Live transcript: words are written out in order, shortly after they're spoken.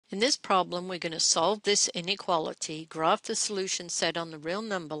In this problem, we're going to solve this inequality, graph the solution set on the real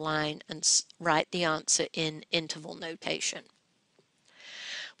number line, and write the answer in interval notation.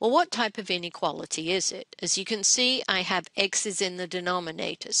 Well, what type of inequality is it? As you can see, I have x's in the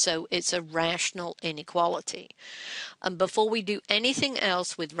denominator, so it's a rational inequality. And before we do anything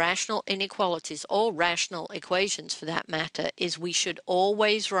else with rational inequalities, or rational equations for that matter, is we should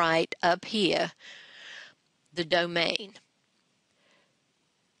always write up here the domain.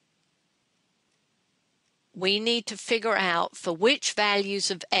 We need to figure out for which values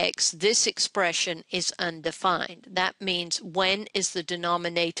of x this expression is undefined. That means when is the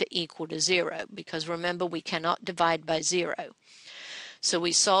denominator equal to 0? Because remember, we cannot divide by 0. So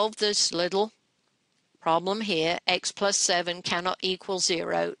we solve this little problem here. X plus 7 cannot equal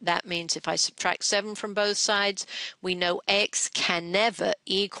 0. That means if I subtract 7 from both sides, we know x can never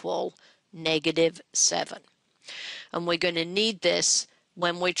equal -7. And we're going to need this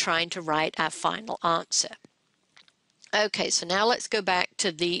when we're trying to write our final answer. Okay, so now let's go back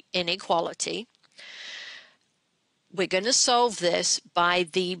to the inequality. We're going to solve this by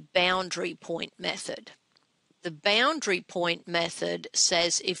the boundary point method. The boundary point method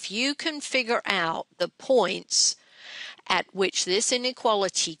says if you can figure out the points at which this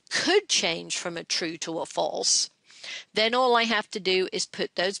inequality could change from a true to a false, then all I have to do is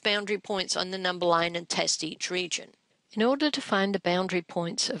put those boundary points on the number line and test each region. In order to find the boundary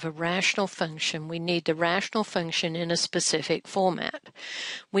points of a rational function, we need the rational function in a specific format.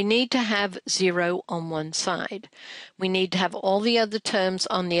 We need to have 0 on one side. We need to have all the other terms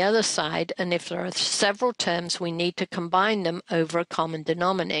on the other side, and if there are several terms, we need to combine them over a common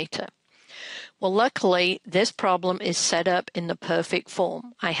denominator. Well, luckily, this problem is set up in the perfect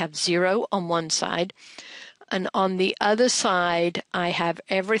form. I have 0 on one side, and on the other side, I have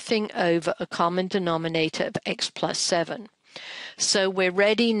everything over a common denominator of x plus 7. So we're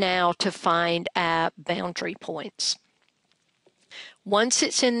ready now to find our boundary points. Once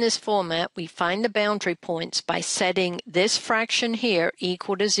it's in this format, we find the boundary points by setting this fraction here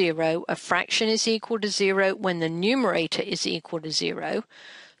equal to 0. A fraction is equal to 0 when the numerator is equal to 0.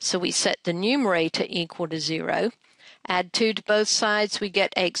 So we set the numerator equal to 0. Add 2 to both sides, we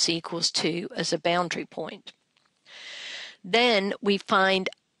get x equals 2 as a boundary point. Then we find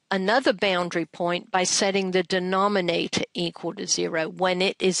another boundary point by setting the denominator equal to 0 when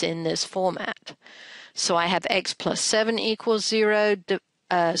it is in this format. So I have x plus 7 equals 0,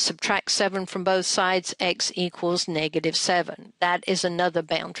 subtract 7 from both sides, x equals -7. That is another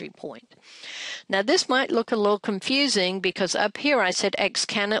boundary point. Now this might look a little confusing because up here I said x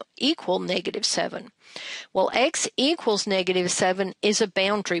cannot equal -7. Well, x equals -7 is a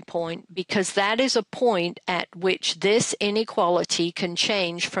boundary point because that is a point at which this inequality can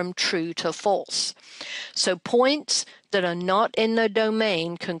change from true to false. So points that are not in the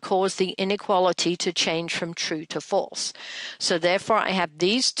domain can cause the inequality to change from true to false. So therefore I have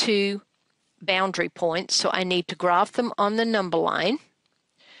these two boundary points, so I need to graph them on the number line,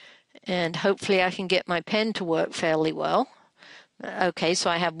 and hopefully I can get my pen to work fairly well. Okay, so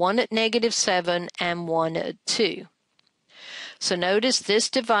I have one at -7 and one at 2. So notice this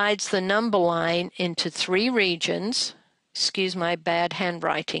divides the number line into 3 regions. Excuse my bad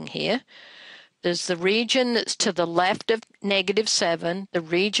handwriting here. There's the region that's to the left of -7, the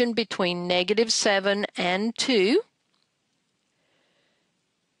region between -7 and 2,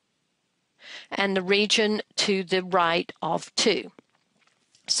 and the region to the right of 2.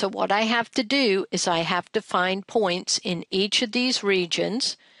 So what I have to do is I have to find points in each of these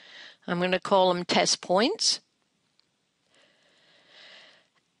regions. I'm going to call them test points.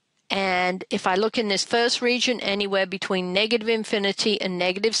 And if I look in this first region, anywhere between -∞ and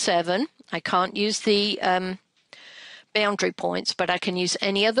 -7, I can't use the boundary points, but I can use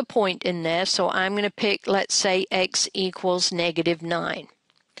any other point in there. So I'm going to pick, let's say, x equals -9.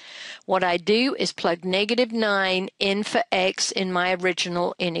 What I do is plug -9 in for x in my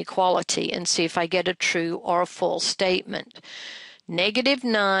original inequality and see if I get a true or a false statement.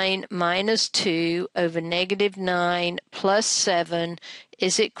 -9 minus 2 over -9 plus 7,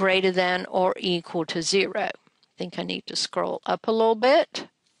 is it greater than or equal to 0? I think I need to scroll up a little bit.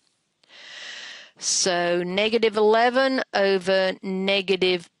 So -11 over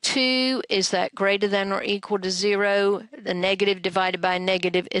 -2, is that greater than or equal to 0? The negative divided by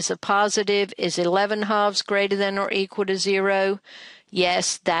negative is a positive. Is 11 halves greater than or equal to 0?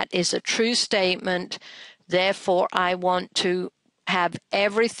 Yes, that is a true statement. Therefore, I want to have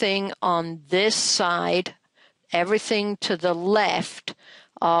everything on this side, everything to the left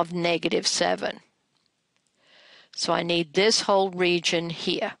of -7. So I need this whole region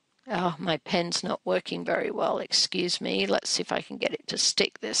here. Oh, my pen's not working very well. Excuse me. Let's see if I can get it to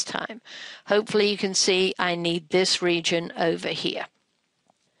stick this time. Hopefully you can see I need this region over here.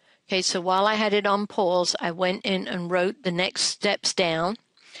 Okay, so while I had it on pause, I went in and wrote the next steps down.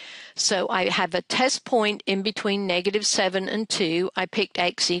 So I have a test point in between -7 and 2. I picked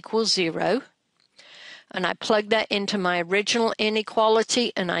x equals 0. And I plug that into my original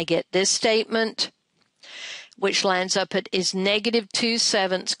inequality, and I get this statement, which lands up at, is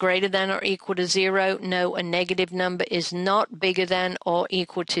 -2/7 greater than or equal to 0? No, a negative number is not bigger than or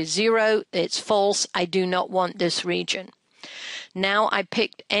equal to 0. It's false. I do not want this region. Now I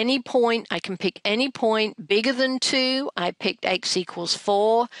picked any point. I can pick any point bigger than 2. I picked x equals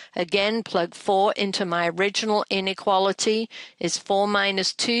 4. Again, plug 4 into my original inequality. Is 4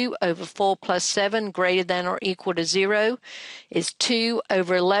 minus 2 over 4 plus 7 greater than or equal to 0? Is 2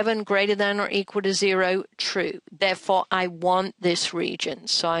 over 11 greater than or equal to 0? True. Therefore, I want this region.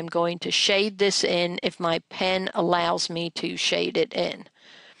 So I'm going to shade this in if my pen allows me to shade it in.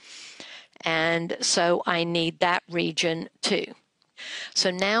 And so I need that region too. So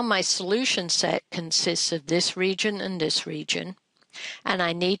now my solution set consists of this region and this region, and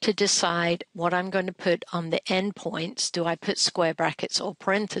I need to decide what I'm going to put on the endpoints. Do I put square brackets or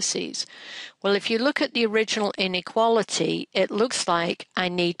parentheses? Well, if you look at the original inequality, it looks like I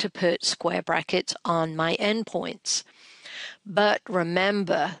need to put square brackets on my endpoints. But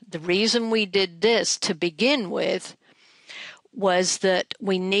remember, the reason we did this to begin with was that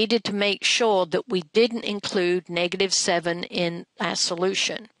we needed to make sure that we didn't include -7 in our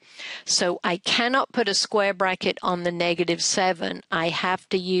solution. So I cannot put a square bracket on the -7. I have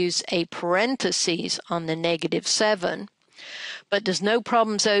to use a parentheses on the -7. But there's no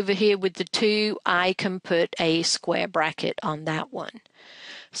problems over here with the 2. I can put a square bracket on that one.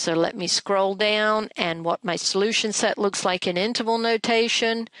 So let me scroll down, and what my solution set looks like in interval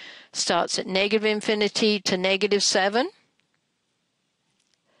notation starts at -infinity to -7.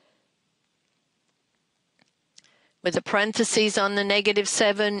 With a parentheses on the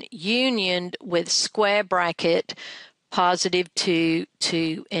 -7, unioned with square bracket +2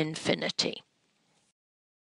 to infinity.